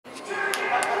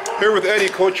Here with Eddie,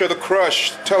 coach of the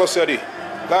Crush. Tell us, Eddie,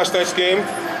 last night's game,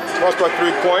 lost by 3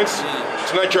 points.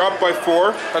 Tonight you're up by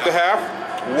 4 at the half.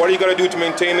 What are you going to do to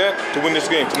maintain that, to win this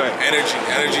game tonight?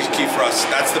 Energy is key for us.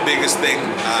 That's the biggest thing.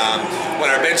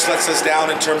 When our bench lets us down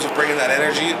in terms of bringing that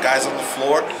energy, guys on the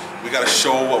floor, we got to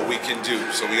show what we can do.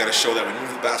 So we got to show that we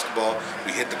move the basketball,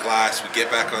 we hit the glass, we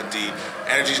get back on D.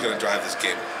 Energy is going to drive this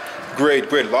game. Great.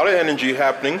 A lot of energy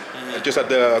happening just at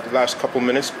the last couple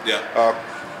minutes. Yeah.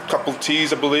 Couple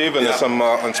tees, I believe, and some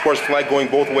on sports flag going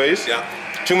both ways. Yeah.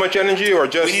 Too much energy, or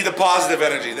just? We need the positive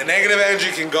energy. The negative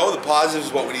energy can go. The positive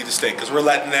is what we need to stay, because we're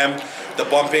letting them, the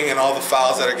bumping and all the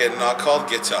fouls that are getting not called,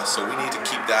 get to us. So we need to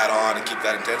keep that on and keep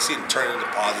that intensity and turn it into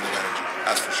positive energy.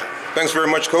 That's for sure. Thanks very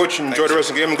much, Coach. Enjoy the rest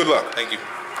of the game and good luck. Thank you.